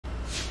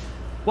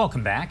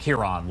Welcome back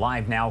here on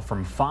Live Now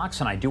from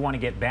Fox, and I do want to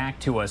get back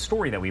to a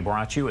story that we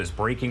brought you as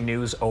breaking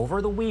news over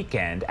the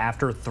weekend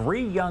after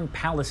 3 young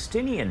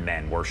Palestinian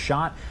men were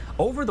shot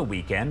over the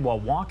weekend while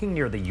walking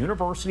near the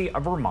University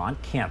of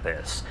Vermont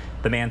campus.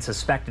 The man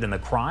suspected in the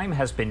crime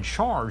has been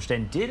charged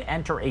and did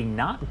enter a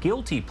not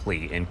guilty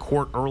plea in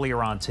court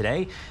earlier on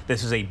today.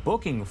 This is a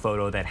booking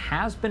photo that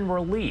has been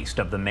released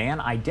of the man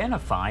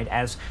identified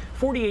as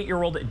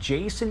 48-year-old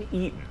Jason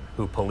Eaton,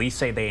 who police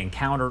say they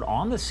encountered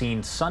on the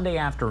scene Sunday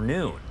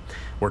afternoon.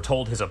 We're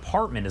told his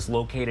apartment is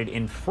located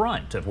in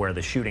front of where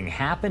the shooting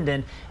happened,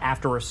 and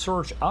after a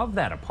search of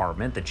that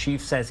apartment, the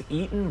chief says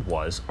Eaton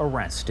was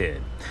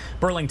arrested.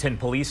 Burlington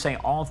police say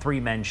all 3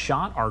 men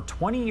shot are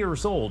 20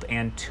 years old,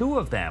 and 2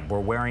 of them were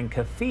wearing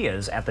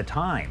keffiyehs at the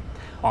time.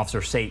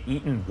 Officers say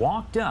Eaton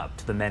walked up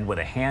to the men with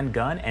a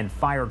handgun and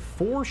fired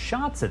 4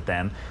 shots at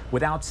them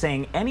without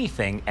saying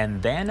anything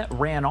and then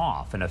ran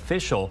off. An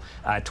official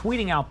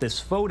tweeting out this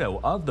photo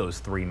of those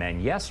 3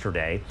 men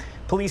yesterday.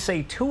 Police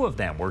say 2 of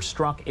them were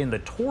struck in the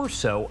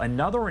torso,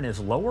 another in his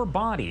lower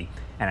body,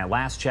 and at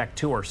last check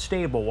 2 are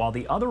stable, while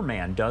the other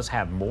man does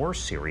have more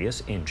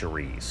serious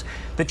injuries.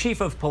 The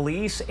chief of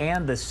police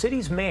and the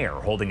city's mayor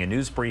holding a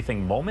news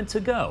briefing moments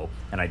ago,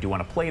 and I do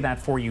want to play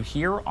that for you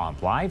here on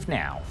Live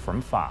Now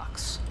from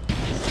Fox.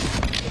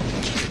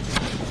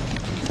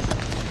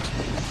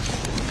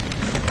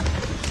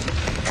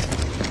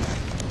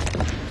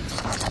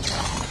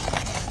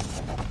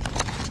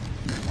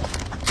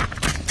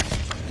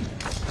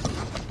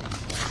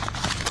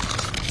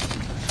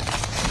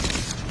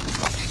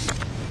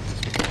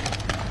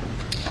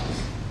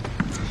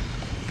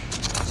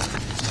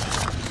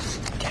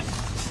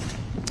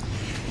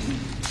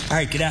 All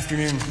right, good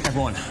afternoon,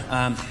 everyone.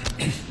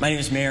 My name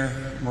is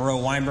Mayor Moreau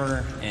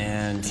Weinberger,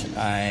 and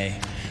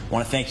I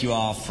want to thank you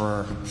all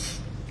for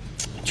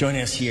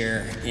joining us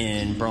here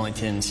in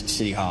Burlington's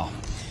City Hall.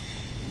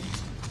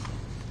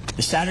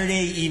 The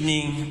Saturday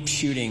evening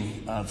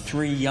shooting of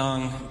 3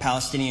 young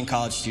Palestinian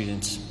college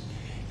students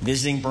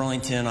visiting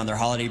Burlington on their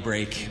holiday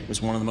break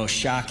was one of the most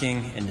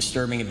shocking and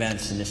disturbing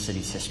events in this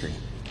city's history.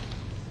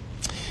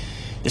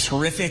 This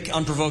horrific,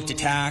 unprovoked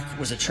attack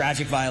was a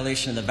tragic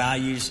violation of the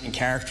values and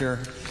character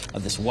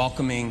of this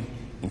welcoming,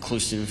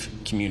 inclusive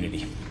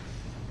community.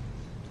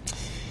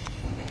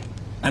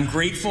 I'm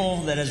grateful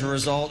that as a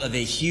result of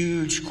a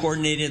huge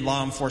coordinated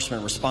law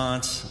enforcement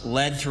response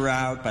led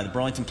throughout by the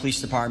Burlington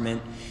Police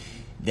Department,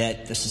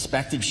 that the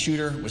suspected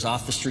shooter was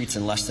off the streets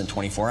in less than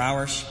 24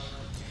 hours,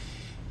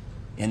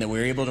 and that we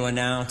were able to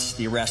announce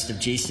the arrest of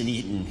Jason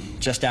Eaton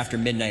just after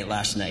midnight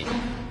last night,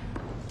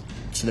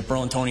 so that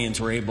Burlingtonians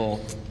were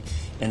able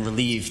and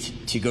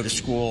relieved to go to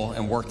school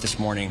and work this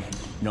morning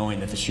knowing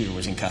that the shooter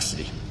was in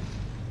custody.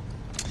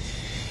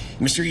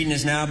 Mr. Eaton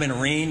has now been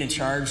arraigned and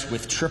charged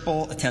with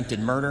triple attempted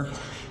murder,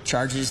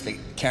 charges that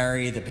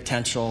carry the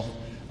potential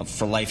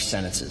for life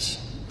sentences.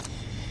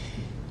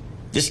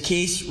 This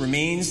case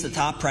remains the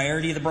top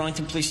priority of the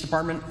Burlington Police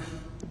Department.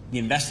 The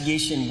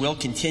investigation will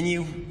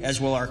continue, as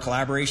will our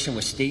collaboration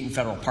with state and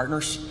federal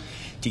partners,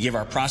 to give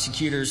our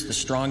prosecutors the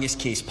strongest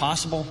case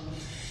possible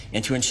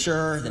and to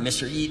ensure that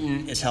Mr.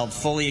 Eaton is held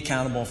fully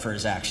accountable for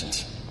his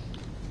actions.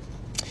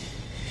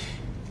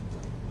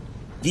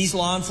 These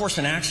law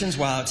enforcement actions,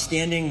 while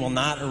outstanding, will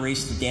not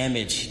erase the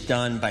damage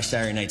done by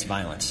Saturday night's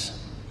violence.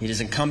 It is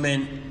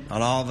incumbent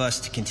on all of us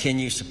to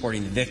continue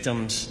supporting the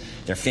victims,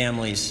 their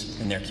families,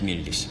 and their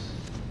communities.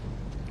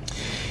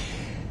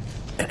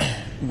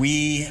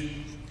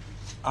 We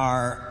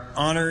are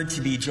honored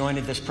to be joined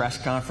at this press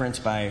conference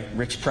by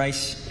Rich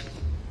Price.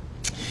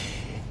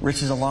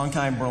 Rich is a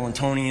longtime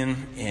Burlingtonian,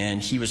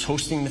 and he was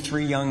hosting the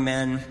 3 young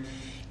men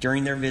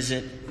during their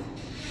visit.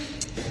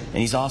 And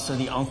he's also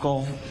the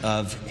uncle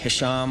of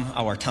Hisham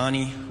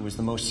Awartani, who was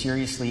the most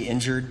seriously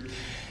injured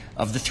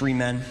of the 3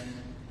 men.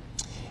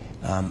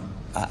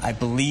 I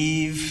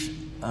believe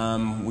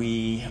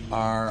we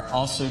are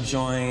also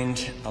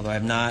joined, although I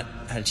have not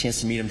had a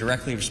chance to meet him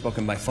directly or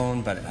spoken by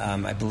phone, but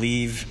I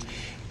believe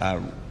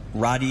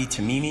Radi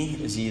Tamimi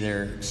is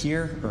either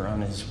here or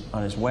on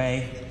his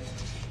way.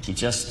 He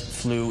just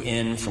flew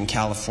in from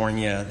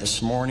California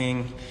this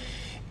morning,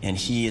 and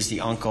he is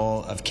the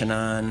uncle of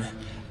Kenan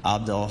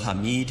Abdul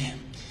Hamid.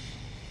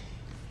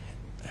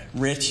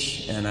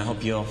 Rich, and I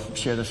hope you'll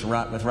share this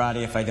with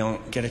Roddy if I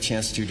don't get a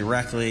chance to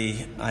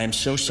directly, I am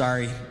so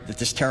sorry that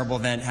this terrible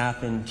event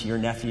happened to your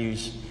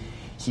nephews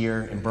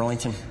here in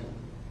Burlington.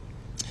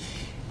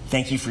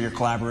 Thank you for your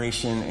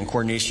collaboration and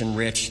coordination,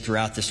 Rich,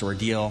 throughout this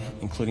ordeal,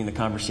 including the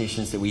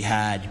conversations that we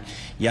had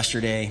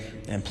yesterday.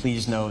 And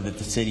please know that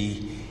the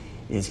city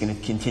is going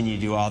to continue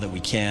to do all that we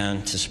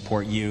can to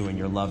support you and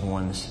your loved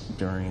ones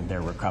during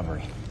their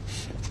recovery.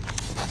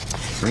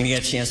 We're going to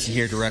get a chance to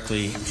hear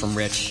directly from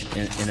Rich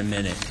in a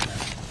minute.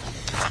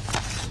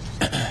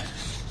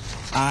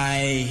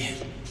 I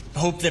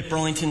hope that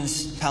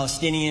Burlington's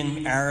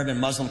Palestinian, Arab,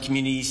 and Muslim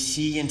communities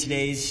see in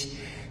today's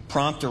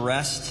prompt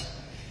arrest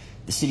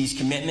the city's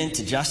commitment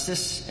to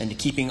justice and to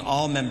keeping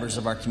all members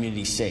of our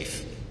community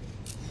safe.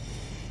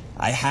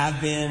 I have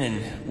been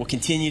and will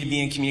continue to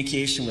be in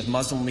communication with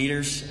Muslim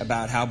leaders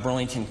about how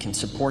Burlington can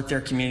support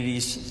their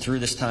communities through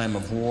this time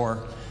of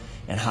war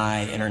and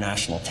high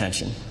international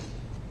tension.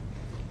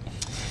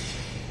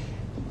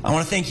 I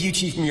want to thank you,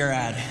 Chief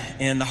Murad,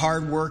 and the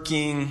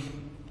hardworking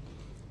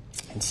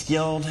and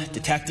skilled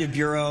Detective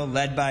Bureau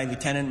led by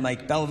Lieutenant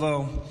Mike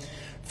Beliveau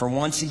for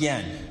once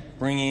again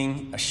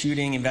bringing a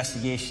shooting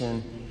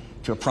investigation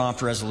to a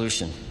prompt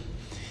resolution.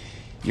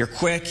 Your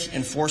quick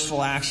and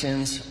forceful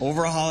actions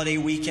over a holiday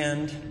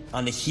weekend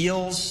on the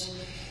heels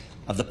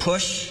of the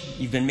push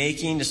you've been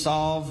making to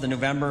solve the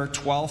November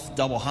 12th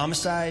double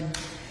homicide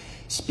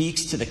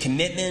speaks to the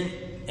commitment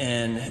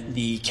and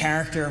the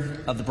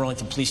character of the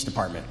Burlington Police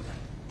Department.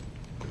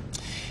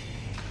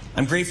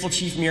 I'm grateful,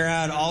 Chief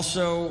Murad,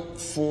 also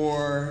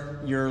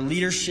for your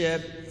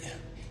leadership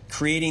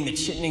creating the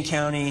Chittenden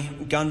County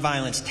Gun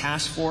Violence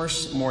Task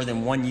Force more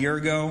than 1 year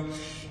ago,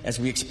 as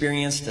we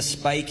experienced a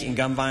spike in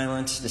gun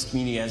violence this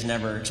community has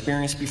never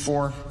experienced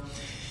before.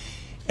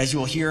 As you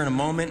will hear in a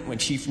moment when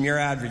Chief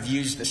Murad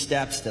reviews the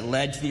steps that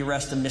led to the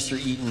arrest of Mr.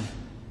 Eaton,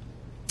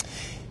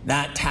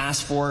 that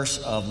task force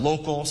of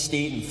local,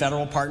 state, and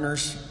federal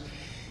partners,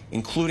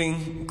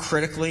 including,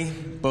 critically,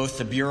 both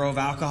the Bureau of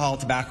Alcohol,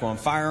 Tobacco, and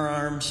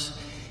Firearms,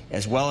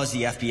 as well as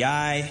the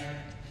FBI,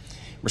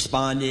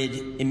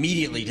 responded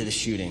immediately to the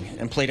shooting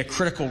and played a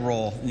critical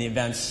role in the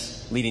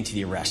events leading to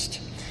the arrest.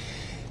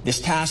 This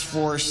task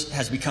force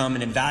has become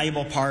an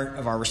invaluable part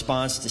of our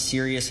response to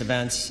serious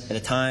events at a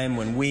time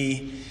when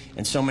we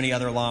and so many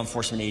other law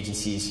enforcement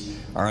agencies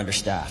are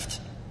understaffed.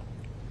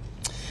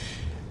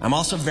 I'm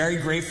also very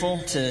grateful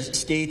to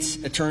State's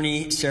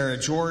Attorney Sarah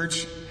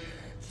George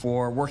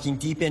for working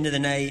deep into the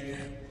night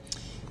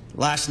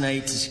last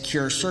night to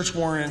secure search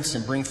warrants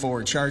and bring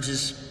forward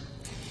charges.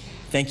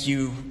 Thank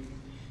you,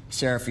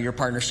 Sarah, for your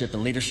partnership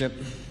and leadership.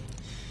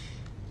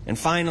 And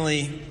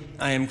finally,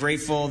 I am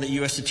grateful that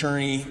U.S.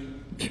 Attorney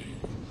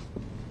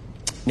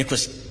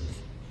Nicholas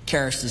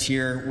Karras is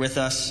here with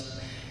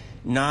us.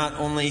 Not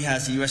only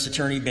has the U.S.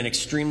 Attorney been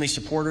extremely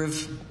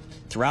supportive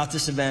throughout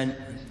this event,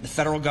 the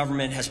federal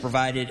government has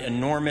provided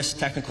enormous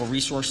technical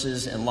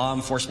resources and law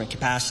enforcement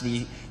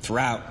capacity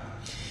throughout.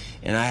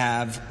 And I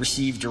have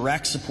received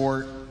direct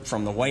support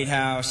from the White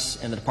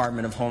House and the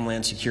Department of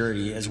Homeland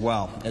Security as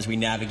well as we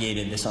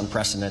navigated this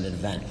unprecedented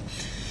event.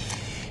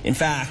 In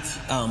fact,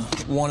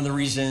 one of the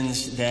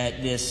reasons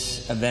that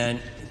this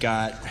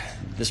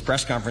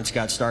press conference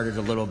got started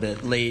a little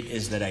bit late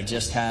is that I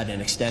just had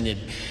an extended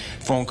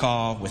phone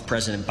call with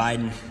President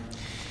Biden.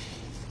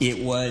 It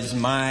was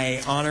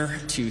my honor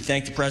to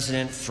thank the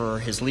President for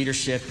his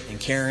leadership and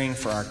caring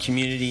for our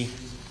community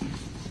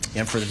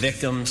and for the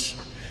victims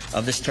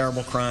of this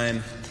terrible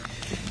crime.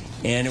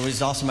 And it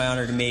was also my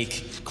honor to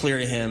make clear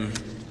to him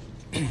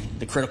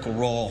the critical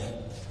role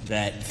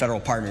that federal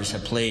partners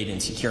have played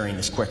in securing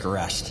this quick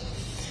arrest.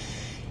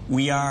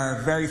 We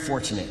are very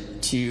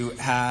fortunate to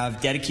have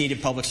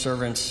dedicated public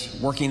servants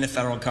working in the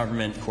federal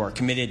government who are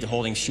committed to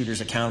holding shooters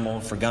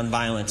accountable for gun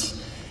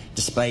violence,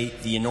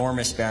 despite the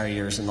enormous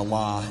barriers in the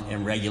law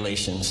and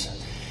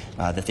regulations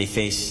that they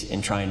face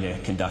in trying to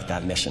conduct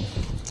that mission.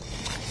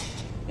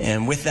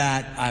 And with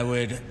that, I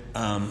would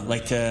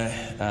like to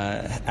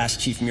ask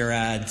Chief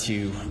Murad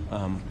to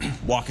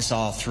walk us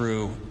all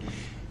through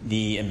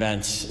the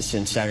events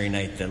since Saturday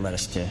night that led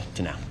us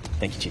to now.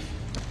 Thank you, Chief.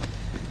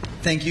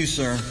 Thank you,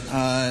 sir.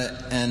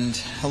 And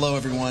hello,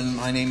 everyone.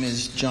 My name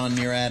is John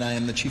Murad. I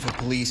am the Chief of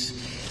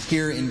Police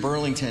here in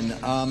Burlington.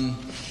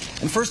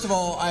 And first of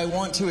all, I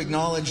want to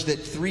acknowledge that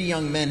 3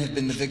 young men have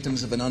been the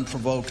victims of an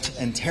unprovoked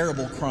and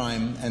terrible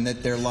crime, and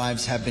that their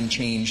lives have been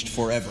changed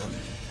forever.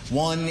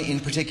 One in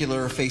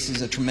particular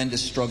faces a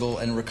tremendous struggle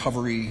and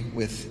recovery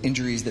with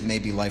injuries that may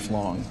be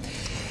lifelong.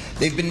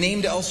 They've been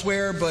named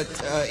elsewhere, but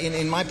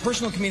in my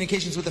personal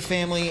communications with the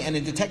family and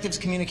in detectives'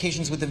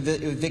 communications with the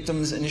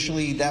victims,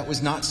 initially that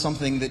was not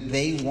something that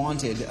they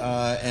wanted,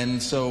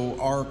 and so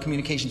our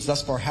communications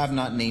thus far have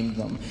not named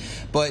them.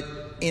 But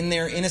in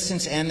their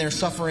innocence and their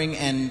suffering,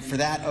 and for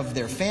that of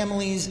their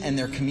families and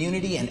their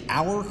community and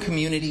our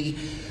community,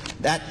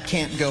 that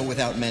can't go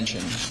without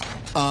mention.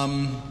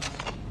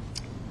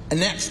 And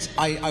next,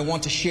 I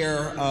want to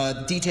share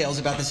details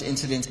about this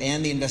incident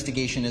and the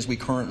investigation as we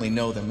currently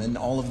know them. And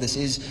all of this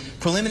is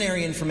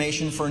preliminary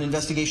information for an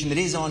investigation that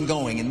is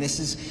ongoing. And this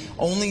is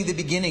only the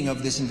beginning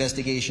of this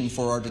investigation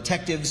for our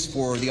detectives,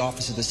 for the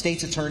Office of the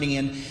State's Attorney,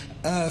 and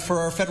for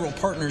our federal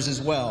partners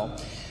as well.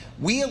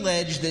 We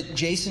allege that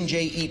Jason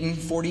J. Eaton,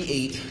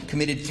 48,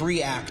 committed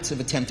 3 acts of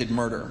attempted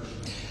murder.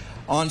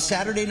 On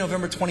Saturday,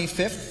 November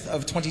 25th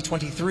of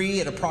 2023,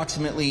 at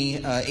approximately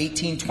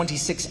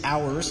 18:26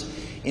 hours,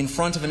 in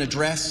front of an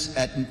address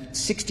at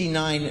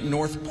 69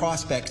 North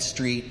Prospect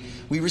Street,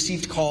 we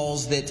received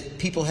calls that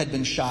people had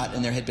been shot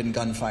and there had been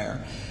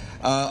gunfire.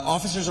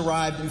 Officers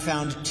arrived and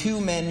found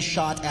 2 men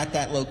shot at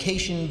that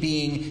location,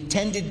 being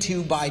tended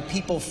to by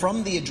people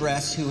from the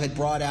address who had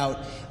brought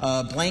out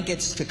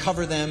blankets to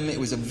cover them. It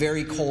was a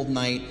very cold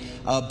night.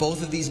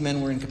 Both of these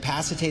men were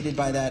incapacitated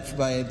by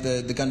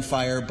the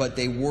gunfire, but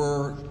they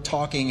were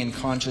talking and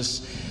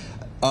conscious.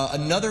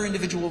 Another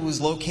individual was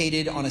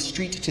located on a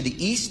street to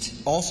the east,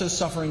 also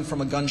suffering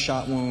from a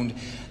gunshot wound.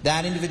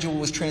 That individual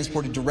was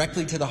transported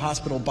directly to the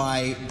hospital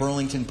by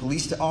Burlington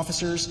police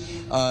officers.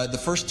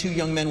 The first two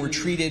young men were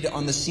treated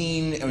on the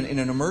scene in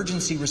an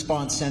emergency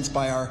response sense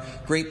by our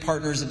great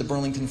partners at the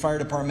Burlington Fire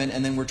Department,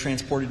 and then were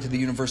transported to the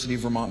University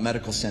of Vermont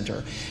Medical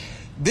Center.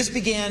 This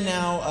began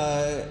now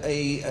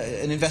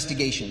an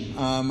investigation.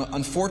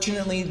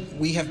 Unfortunately,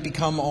 we have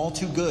become all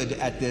too good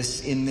at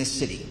this in this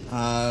city.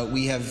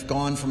 We have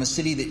gone from a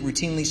city that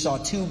routinely saw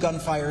 2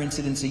 gunfire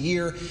incidents a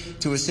year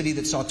to a city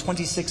that saw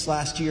 26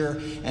 last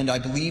year, and I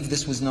believe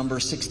this was number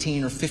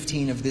 16 or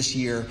 15 of this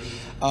year.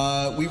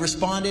 We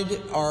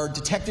responded. Our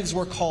detectives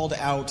were called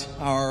out.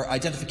 Our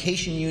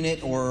identification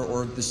unit,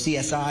 or the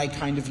CSI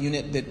kind of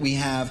unit that we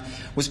have,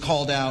 was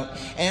called out,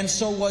 and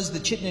so was the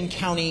Chittenden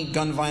County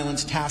Gun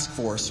Violence Task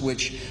Force,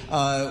 which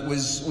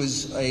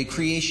was a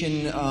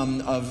creation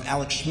of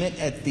Alex Schmidt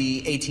at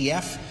the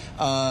ATF,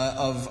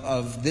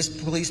 of this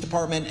police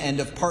department, and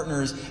of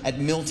partners at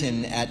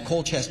Milton, at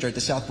Colchester, at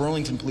the South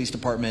Burlington Police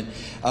Department.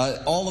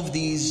 All of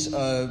these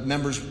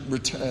members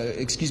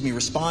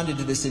responded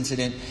to this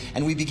incident,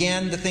 and we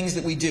began the things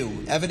that we do: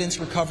 evidence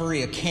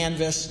recovery, a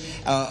canvas.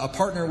 A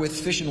partner with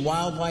Fish and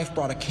Wildlife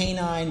brought a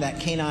canine.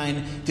 That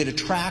canine did a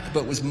track,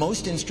 but was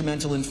most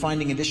instrumental in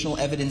finding additional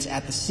evidence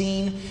at the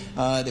scene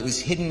that was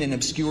hidden and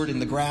obscured in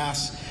the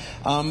grass.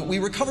 We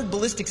recovered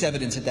ballistics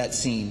evidence at that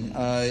scene.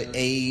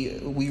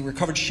 We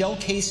recovered shell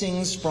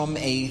casings from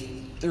a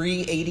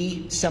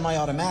 .380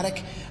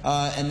 semi-automatic,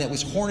 and that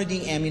was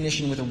Hornady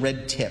ammunition with a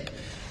red tip.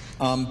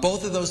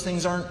 Both of those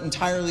things aren't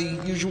entirely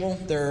usual.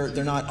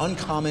 They're not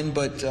uncommon,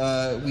 but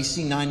we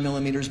see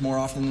 9mm more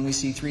often than we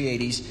see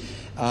 .380s,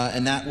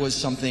 and that was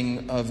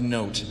something of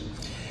note.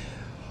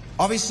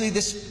 Obviously,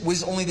 this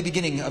was only the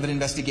beginning of an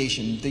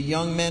investigation. The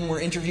young men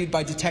were interviewed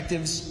by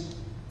detectives.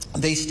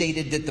 They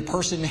stated that the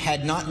person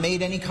had not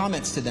made any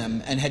comments to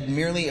them and had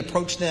merely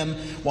approached them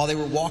while they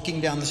were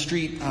walking down the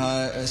street,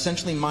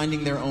 essentially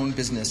minding their own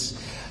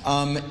business.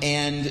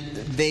 And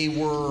they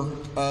were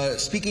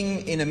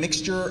speaking in a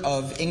mixture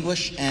of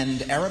English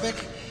and Arabic,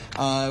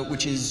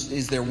 which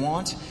is their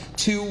wont.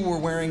 2 were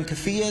wearing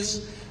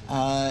keffiyehs.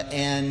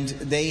 And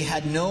they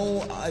had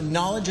no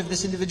knowledge of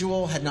this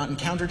individual, had not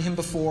encountered him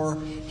before.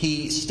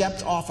 He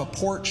stepped off a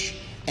porch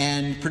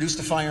and produced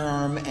a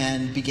firearm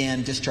and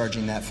began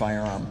discharging that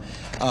firearm.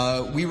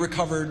 We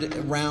recovered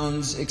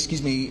rounds,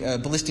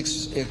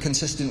 ballistics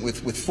consistent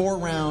with 4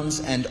 rounds,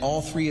 and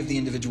all 3 of the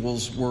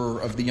individuals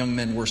of the young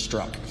men were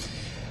struck.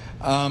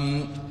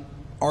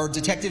 Our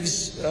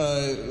detectives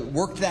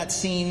worked that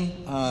scene.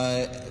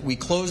 We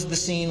closed the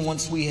scene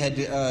once we had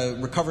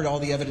recovered all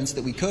the evidence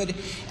that we could,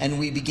 and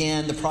we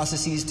began the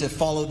processes to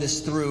follow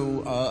this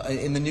through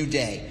in the new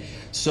day.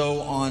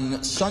 So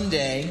on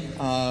Sunday,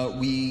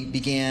 we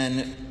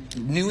began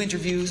new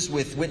interviews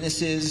with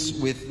witnesses,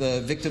 with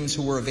victims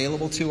who were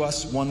available to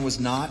us. One was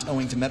not,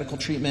 owing to medical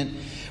treatment.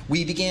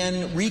 We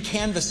began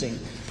re-canvassing.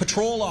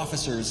 Patrol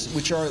officers,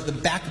 which are the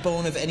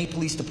backbone of any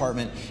police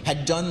department,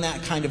 had done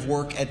that kind of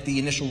work at the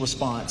initial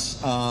response.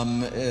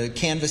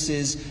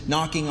 Canvasses,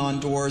 knocking on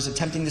doors,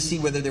 attempting to see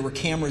whether there were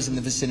cameras in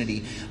the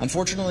vicinity.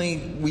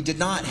 Unfortunately, we did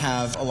not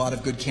have a lot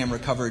of good camera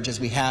coverage, as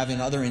we have in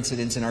other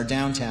incidents in our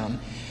downtown.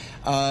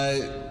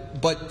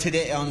 But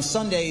today, on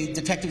Sunday,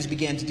 detectives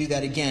began to do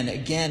that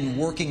again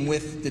working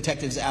with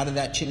detectives out of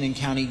that Chittenden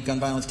County Gun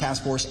Violence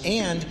Task Force,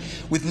 and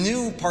with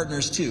new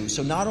partners too.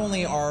 So not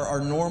only our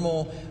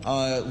normal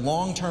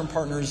long-term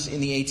partners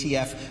in the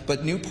ATF,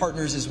 but new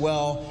partners as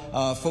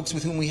well, folks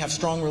with whom we have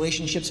strong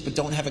relationships but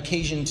don't have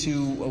occasion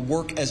to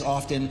work as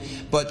often,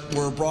 but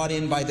were brought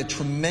in by the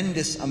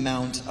tremendous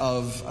amount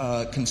of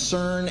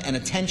concern and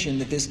attention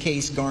that this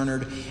case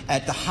garnered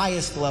at the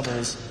highest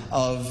levels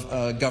of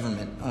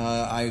government.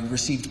 I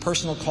received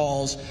personal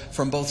calls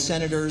from both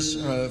senators,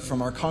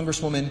 from our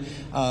congresswoman.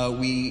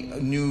 We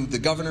knew the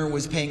governor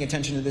was paying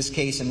attention to this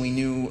case, and we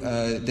knew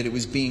that it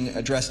was being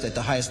addressed at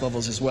the highest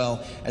levels, as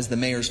well as the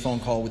mayor's phone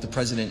call with the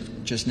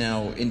president just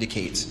now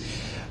indicates.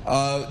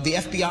 The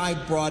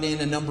FBI brought in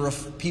a number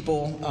of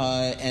people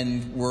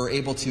and were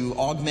able to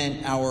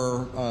augment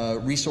our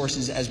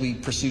resources as we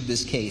pursued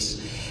this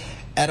case.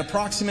 At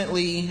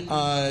approximately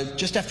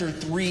just after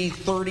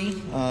 3:30,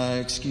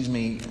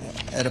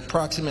 at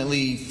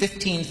approximately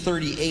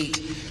 15:38,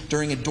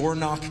 during a door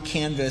knock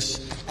canvass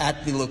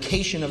at the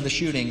location of the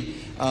shooting,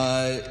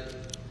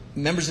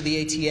 members of the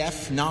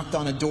ATF knocked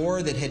on a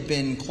door that had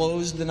been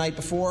closed the night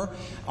before.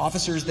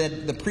 Officers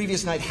that the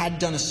previous night had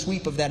done a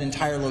sweep of that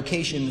entire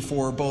location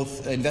for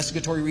both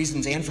investigatory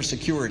reasons and for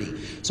security.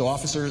 So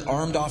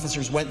armed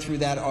officers went through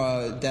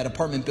that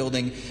apartment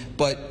building,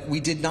 but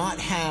we did not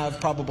have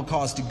probable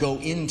cause to go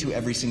into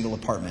every single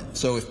apartment.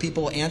 So if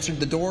people answered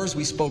the doors,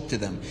 we spoke to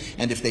them.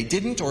 And if they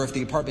didn't, or if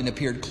the apartment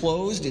appeared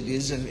closed, it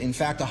is in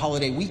fact a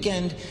holiday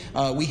weekend,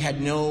 we had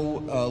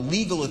no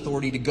legal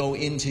authority to go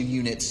into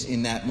units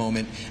in that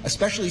moment,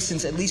 especially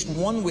since at least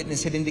one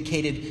witness had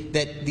indicated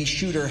that the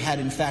shooter had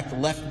in fact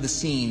left the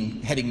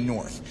scene heading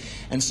north.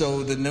 And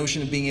so the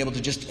notion of being able to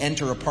just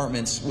enter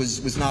apartments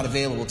was not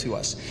available to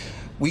us.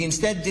 We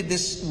instead did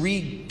this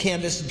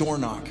re-canvassed door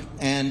knock,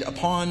 and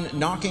upon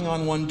knocking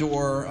on one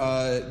door,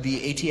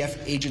 the ATF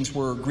agents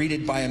were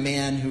greeted by a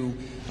man who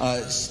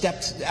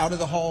stepped out of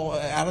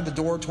the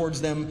door towards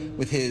them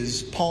with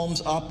his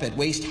palms up at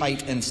waist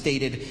height and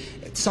stated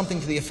something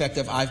to the effect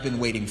of, "I've been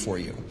waiting for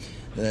you."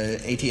 The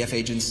ATF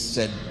agents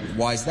said,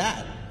 "Why is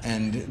that?"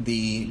 And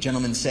the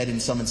gentleman said in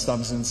some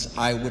substance,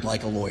 "I would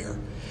like a lawyer."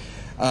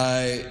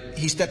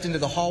 He stepped into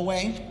the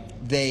hallway.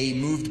 They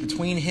moved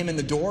between him and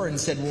the door and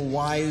said, "Well,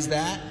 why is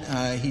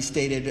that?" He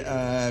stated,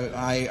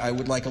 I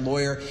would like a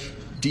lawyer.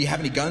 "Do you have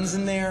any guns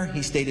in there?"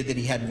 He stated that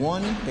he had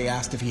one. They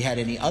asked if he had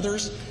any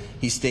others.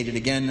 He stated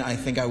again, "I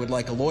think I would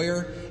like a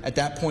lawyer." At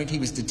that point, he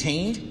was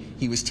detained.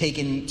 He was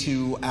taken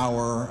to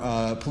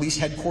our police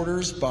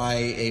headquarters by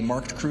a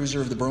marked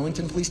cruiser of the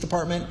Burlington Police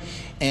Department,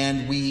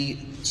 and we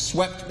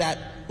swept that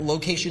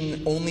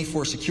location only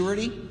for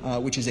security,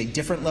 which is a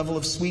different level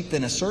of sweep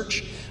than a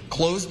search,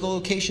 closed the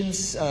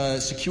locations,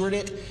 secured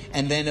it,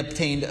 and then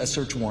obtained a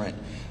search warrant,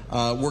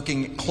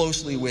 working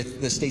closely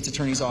with the state's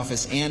attorney's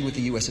office and with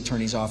the U.S.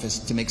 attorney's office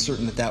to make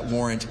certain that that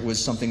warrant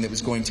was something that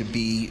was going to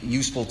be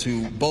useful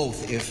to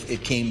both if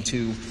it came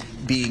to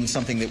being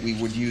something that we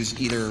would use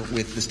either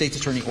with the state's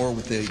attorney or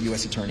with the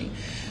U.S. attorney.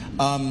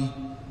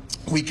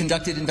 We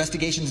conducted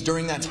investigations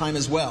during that time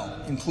as well,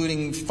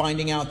 including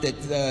finding out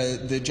that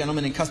the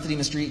gentleman in custody,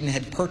 Mr. Eaton,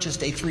 had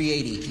purchased a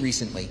 380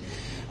 recently.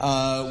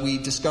 We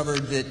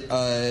discovered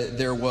that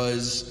there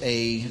was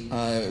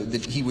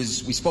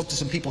we spoke to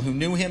some people who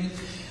knew him.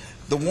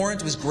 The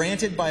warrant was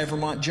granted by a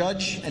Vermont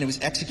judge, and it was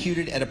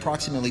executed at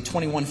approximately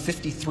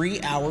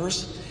 21:53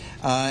 hours.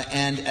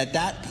 And at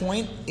that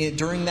point,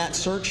 during that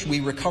search, we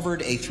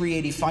recovered a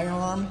 380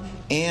 firearm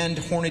and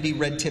Hornady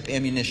red tip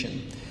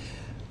ammunition.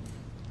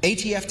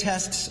 ATF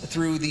tests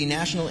through the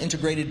National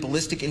Integrated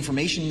Ballistic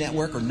Information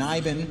Network, or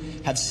NIBIN,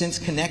 have since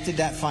connected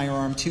that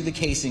firearm to the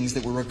casings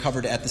that were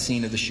recovered at the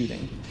scene of the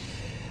shooting.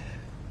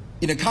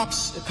 You know,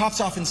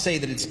 cops often say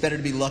that it's better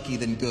to be lucky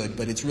than good,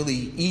 but it's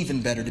really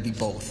even better to be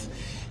both.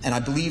 And I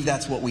believe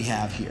that's what we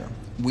have here.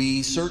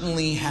 We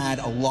certainly had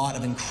a lot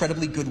of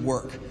incredibly good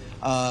work,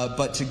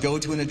 but to go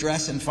to an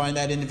address and find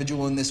that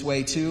individual in this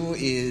way too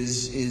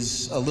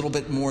is a little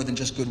bit more than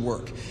just good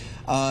work.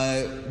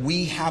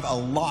 We have a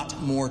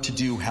lot more to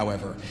do,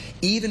 however.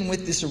 Even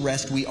with this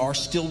arrest, we are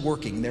still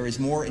working. There is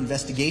more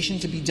investigation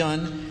to be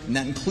done, and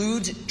that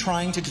includes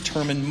trying to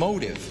determine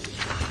motive.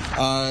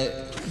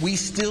 We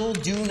still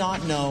do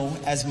not know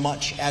as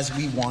much as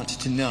we want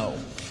to know.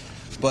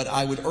 But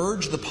I would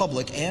urge the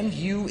public and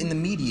you in the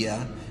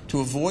media to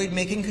avoid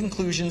making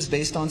conclusions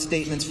based on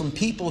statements from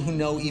people who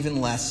know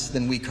even less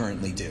than we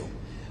currently do.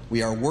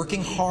 We are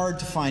working hard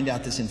to find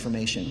out this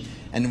information,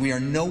 and we are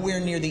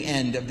nowhere near the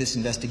end of this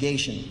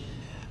investigation.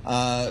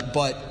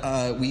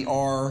 But we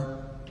are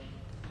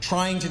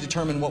trying to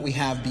determine what we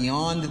have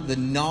beyond the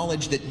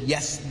knowledge that,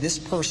 yes, this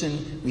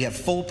person, we have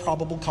full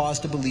probable cause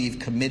to believe,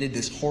 committed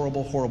this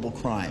horrible, horrible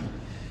crime.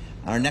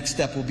 Our next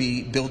step will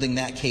be building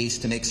that case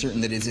to make certain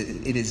that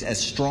it is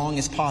as strong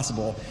as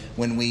possible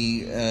when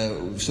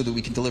so that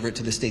we can deliver it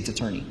to the state's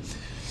attorney.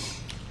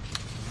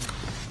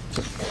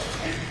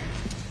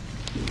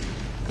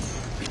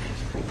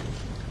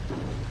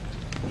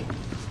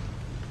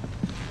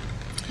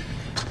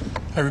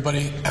 Hi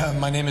everybody,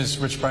 my name is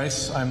Rich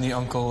Bryce. I'm the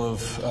uncle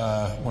of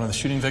one of the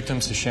shooting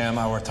victims, Hisham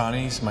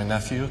Al-Wartani. He's my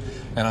nephew,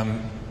 and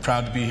I'm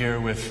proud to be here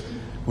with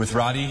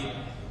Radi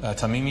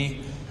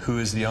Tamimi, who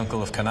is the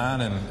uncle of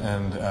Kanan,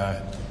 and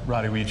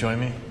Radi, will you join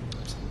me?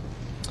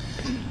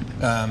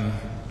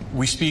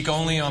 We speak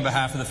only on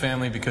behalf of the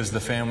family because the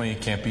family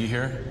can't be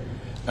here.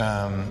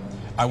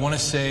 I want to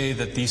say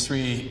that these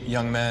three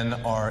young men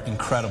are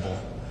incredible,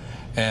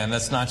 and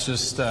that's not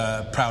just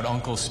proud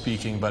uncle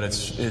speaking, but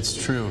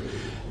it's true.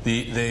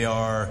 They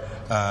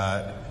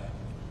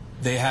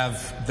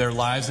have their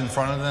lives in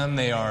front of them.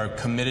 They are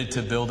committed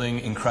to building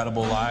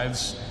incredible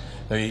lives.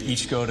 They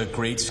each go to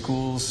great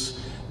schools.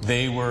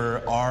 They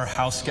were our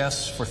house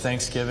guests for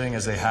Thanksgiving,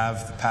 as they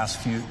have the past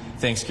few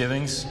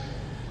Thanksgivings.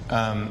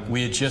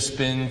 We had just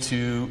been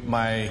to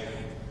my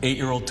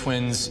 8-year-old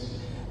twins'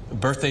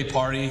 birthday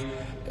party.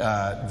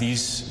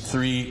 These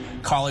three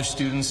college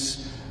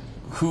students,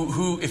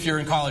 who, if you're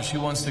in college,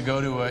 who wants to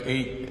go to an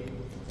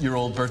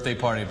 8-year-old birthday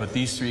party? But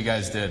these three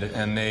guys did,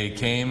 and they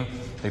came.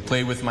 They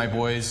played with my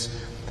boys.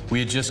 We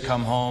had just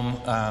come home,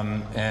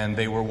 and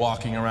they were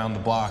walking around the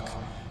block.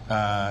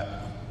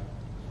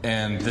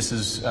 And this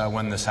is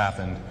when this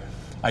happened.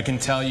 I can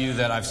tell you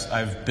that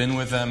I've been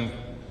with them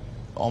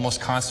almost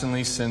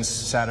constantly since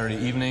Saturday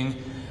evening.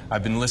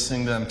 I've been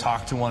listening to them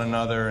talk to one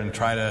another and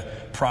try to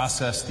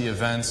process the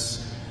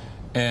events.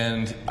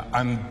 And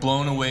I'm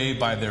blown away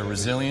by their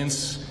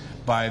resilience,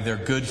 by their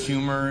good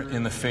humor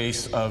in the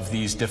face of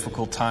these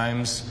difficult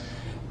times.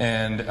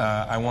 And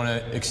I want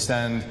to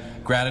extend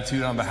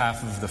gratitude on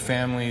behalf of the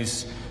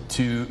families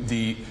to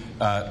the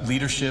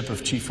leadership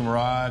of Chief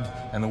Murad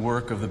and the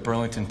work of the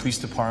Burlington Police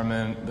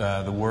Department,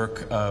 the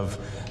work of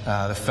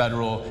the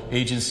federal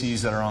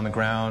agencies that are on the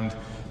ground,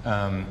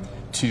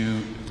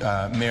 to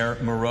Mayor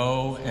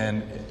Moreau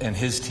and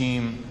his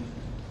team.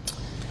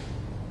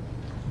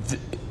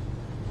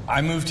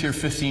 I moved here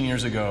 15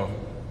 years ago,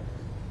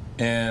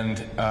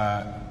 and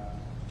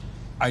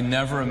I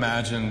never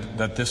imagined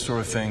that this sort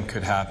of thing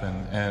could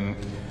happen. And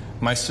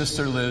my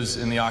sister lives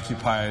in the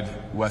occupied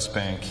West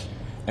Bank,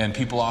 and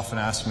people often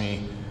ask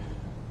me,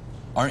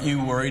 aren't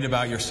you worried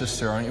about your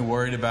sister? Aren't you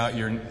worried about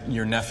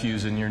your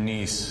nephews and your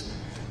niece?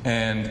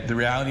 And the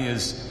reality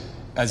is,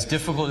 as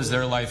difficult as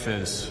their life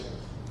is,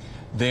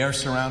 they are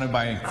surrounded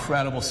by an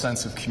incredible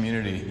sense of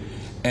community.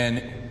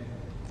 And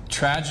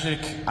tragic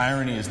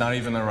irony is not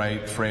even the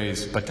right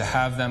phrase, but to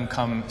have them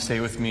come stay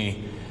with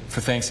me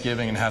for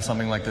Thanksgiving and have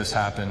something like this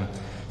happen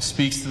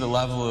speaks to the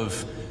level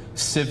of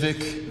civic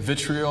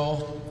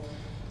vitriol,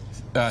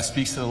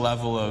 speaks to the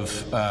level of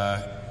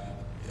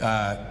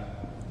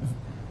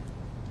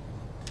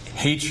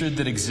hatred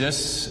that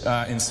exists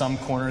in some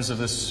corners of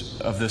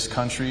this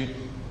country.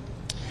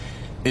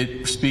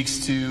 It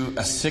speaks to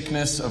a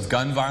sickness of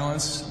gun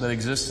violence that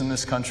exists in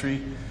this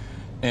country.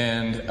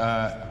 And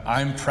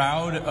I'm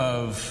proud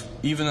of,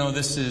 even though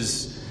this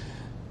is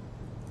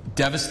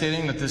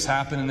devastating that this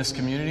happened in this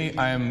community,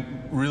 I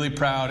am really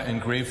proud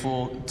and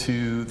grateful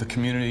to the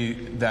community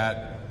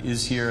that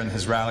is here and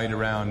has rallied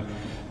around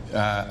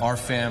our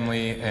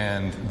family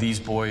and these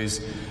boys.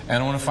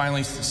 And I want to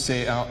finally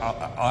say,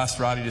 I'll ask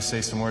Roddy to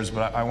say some words,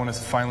 but I want to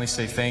finally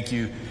say thank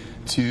you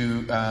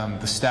to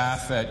the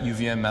staff at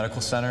UVM Medical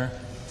Center.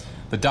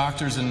 The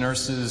doctors and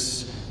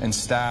nurses and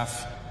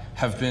staff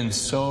have been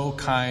so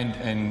kind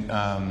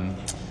and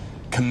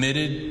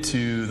committed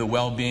to the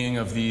well-being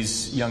of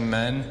these young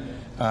men.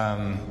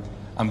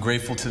 I'm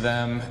grateful to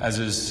them, as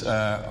is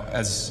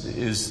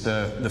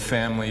the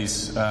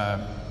families.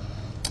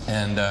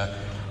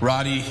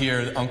 Roddy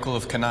here, uncle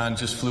of Kanan,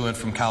 just flew in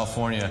from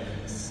California,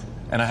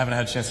 and I haven't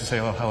had a chance to say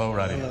hello,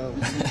 Roddy. Hello.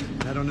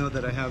 I don't know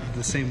that I have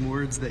the same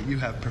words that you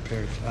have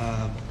prepared,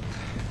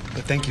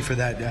 but thank you for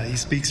that. He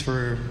speaks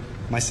for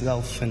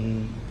myself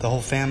and the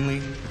whole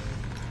family,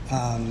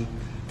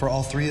 for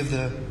all three of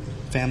the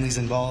families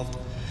involved.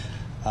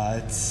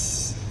 I'm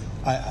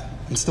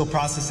still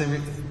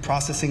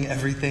processing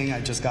everything.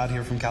 I just got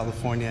here from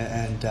California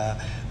and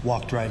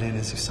walked right in,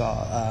 as you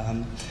saw.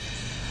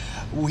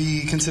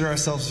 We consider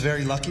ourselves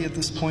very lucky at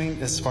this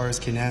point as far as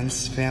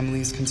Kenan's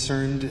family is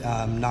concerned.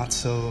 Not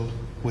so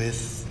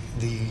with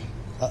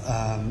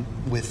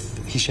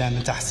with Hisham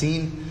and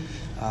Tahsin.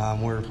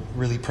 We're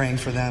really praying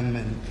for them,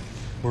 and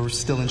we're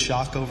still in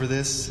shock over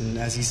this. And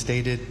as he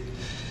stated,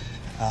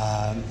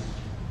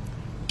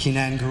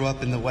 Kenan grew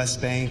up in the West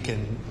Bank,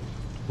 and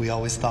we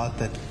always thought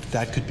that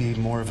that could be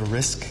more of a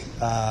risk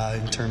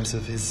in terms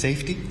of his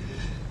safety,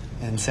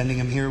 and sending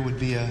him here would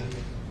be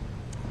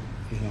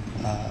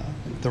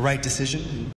the right decision.